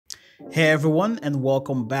Hey everyone, and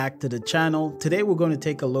welcome back to the channel. Today we're going to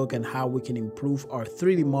take a look at how we can improve our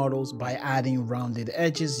 3D models by adding rounded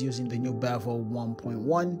edges using the new Bevel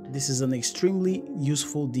 1.1. This is an extremely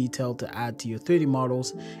useful detail to add to your 3D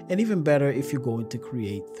models, and even better if you're going to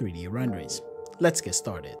create 3D renderings. Let's get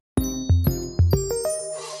started.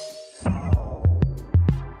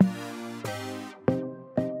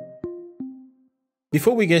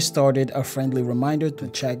 Before we get started, a friendly reminder to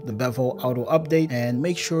check the Bevel Auto Update and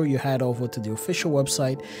make sure you head over to the official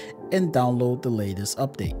website and download the latest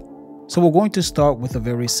update. So we're going to start with a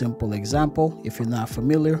very simple example. If you're not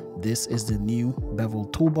familiar, this is the new Bevel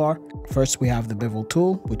Toolbar. First, we have the Bevel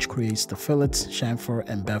tool, which creates the fillets, chamfer,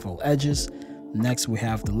 and bevel edges. Next, we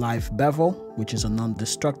have the Live Bevel, which is a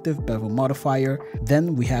non-destructive bevel modifier.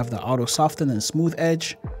 Then we have the Auto Soften and Smooth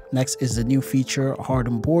Edge. Next is the new feature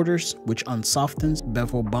Harden Borders, which unsoftens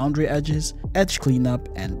bevel boundary edges, edge cleanup,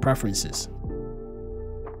 and preferences.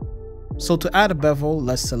 So to add a bevel,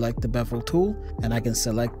 let's select the Bevel tool, and I can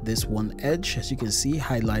select this one edge, as you can see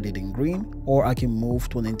highlighted in green, or I can move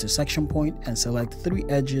to an intersection point and select 3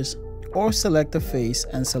 edges, or select a face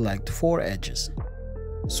and select 4 edges.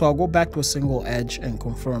 So I'll go back to a single edge and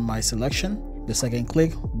confirm my selection. The second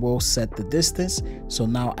click will set the distance, so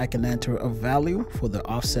now I can enter a value for the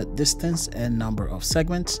offset distance and number of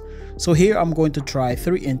segments. So here I'm going to try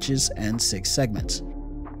 3 inches and 6 segments.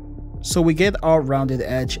 So we get our rounded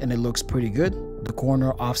edge and it looks pretty good. The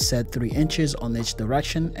corner offset 3 inches on each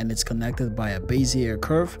direction and it's connected by a Bezier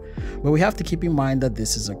curve, but we have to keep in mind that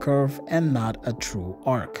this is a curve and not a true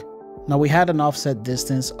arc. Now we had an offset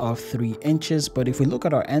distance of 3 inches, but if we look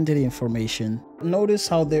at our entity information, notice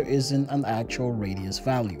how there isn't an actual radius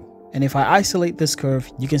value. And if I isolate this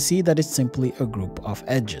curve, you can see that it's simply a group of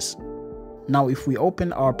edges. Now if we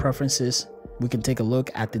open our preferences, we can take a look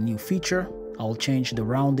at the new feature. I'll change the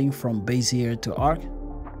rounding from Bezier to arc.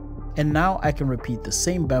 And now I can repeat the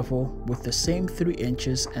same bevel with the same 3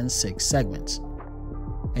 inches and 6 segments.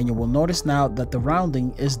 And you will notice now that the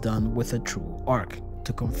rounding is done with a true arc.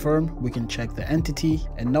 To confirm, we can check the entity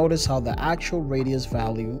and notice how the actual radius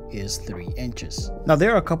value is 3 inches. Now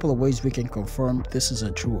there are a couple of ways we can confirm this is a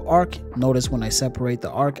true arc. Notice when I separate the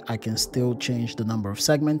arc, I can still change the number of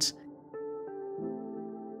segments.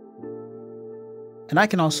 And I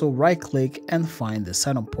can also right click and find the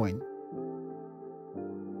center point.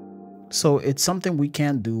 So it's something we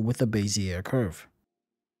can't do with a Bezier curve.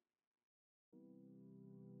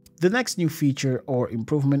 The next new feature or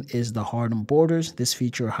improvement is the Harden Borders. This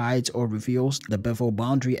feature hides or reveals the bevel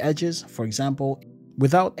boundary edges. For example,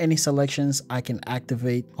 without any selections, I can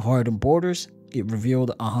activate Harden Borders. It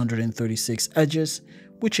revealed 136 edges,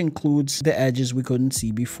 which includes the edges we couldn't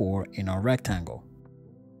see before in our rectangle.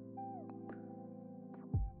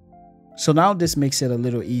 So now this makes it a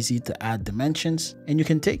little easy to add dimensions, and you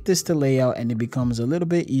can take this to layout and it becomes a little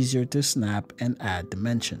bit easier to snap and add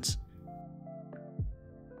dimensions.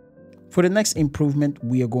 For the next improvement,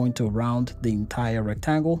 we are going to round the entire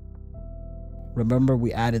rectangle. Remember,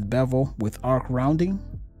 we added bevel with arc rounding.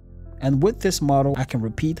 And with this model, I can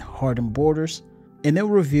repeat Harden Borders and it will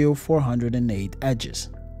reveal 408 edges,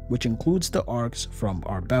 which includes the arcs from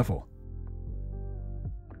our bevel.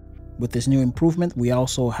 With this new improvement, we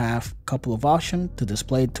also have a couple of options to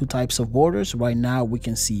display 2 types of borders. Right now, we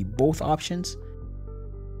can see both options.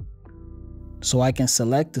 So I can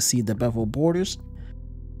select to see the bevel borders,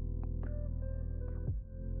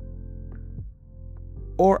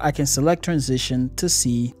 or I can select transition to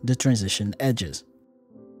see the transition edges.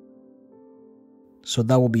 So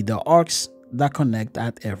that will be the arcs that connect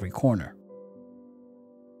at every corner.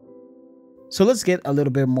 So let's get a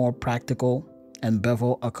little bit more practical and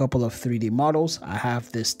bevel a couple of 3D models. I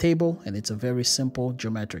have this table and it's a very simple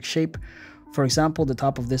geometric shape. For example, the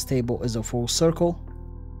top of this table is a full circle.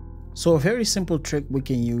 So a very simple trick we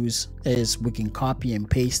can use is we can copy and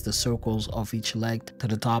paste the circles of each leg to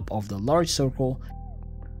the top of the large circle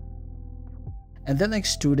and then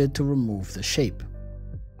extrude it to remove the shape.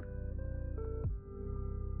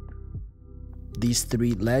 These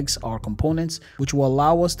 3 legs are components which will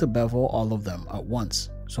allow us to bevel all of them at once.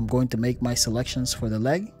 So I'm going to make my selections for the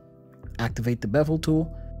leg, activate the bevel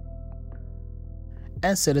tool,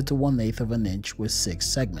 and set it to 1/8 of an inch with 6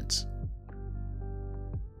 segments.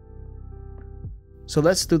 So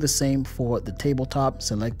let's do the same for the tabletop.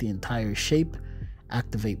 Select the entire shape,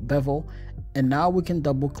 activate bevel, and now we can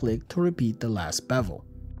double click to repeat the last bevel.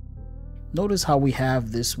 Notice how we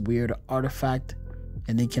have this weird artifact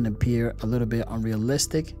and it can appear a little bit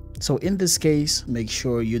unrealistic. So in this case, make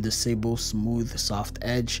sure you disable smooth soft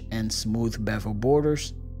edge and smooth bevel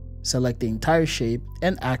borders. Select the entire shape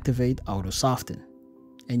and activate Auto Soften.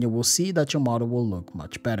 And you will see that your model will look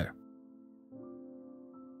much better.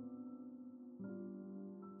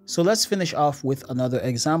 So let's finish off with another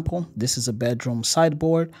example. This is a bedroom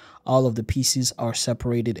sideboard. All of the pieces are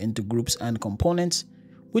separated into groups and components,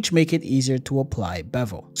 which make it easier to apply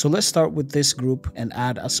bevel. So let's start with this group and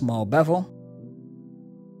add a small bevel.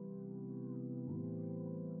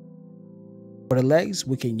 For the legs,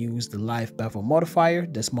 we can use the live bevel modifier.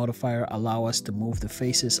 This modifier allows us to move the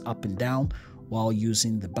faces up and down while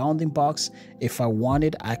using the bounding box. If I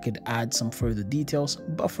wanted, I could add some further details,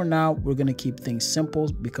 but for now, we're gonna keep things simple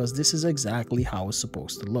because this is exactly how it's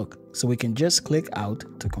supposed to look. So we can just click out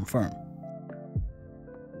to confirm.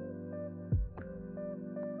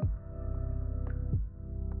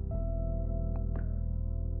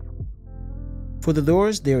 For the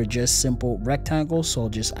doors, they are just simple rectangles, so I'll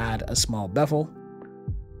just add a small bevel.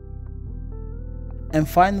 And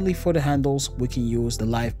finally, for the handles, we can use the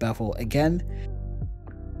live bevel again.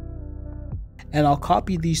 And I'll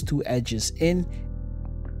copy these two edges in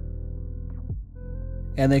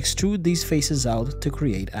and extrude these faces out to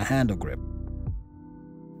create a handle grip.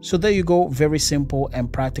 So there you go, very simple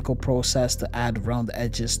and practical process to add round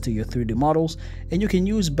edges to your 3D models, and you can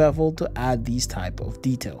use bevel to add these type of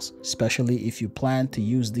details. Especially if you plan to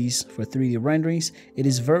use these for 3D renderings, it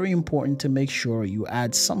is very important to make sure you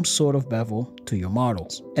add some sort of bevel to your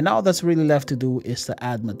models. And all that's really left to do is to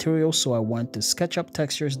add materials, so I went to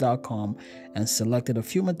sketchuptextures.com and selected a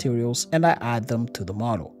few materials and I add them to the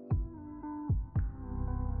model.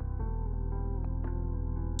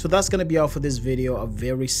 So that's going to be all for this video, a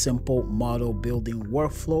very simple model building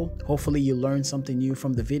workflow. Hopefully you learned something new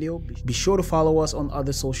from the video. Be sure to follow us on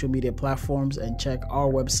other social media platforms and check our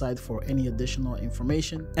website for any additional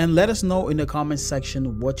information. And let us know in the comments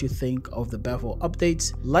section what you think of the bevel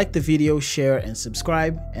updates. Like the video, share, and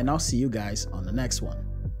subscribe, and I'll see you guys on the next one.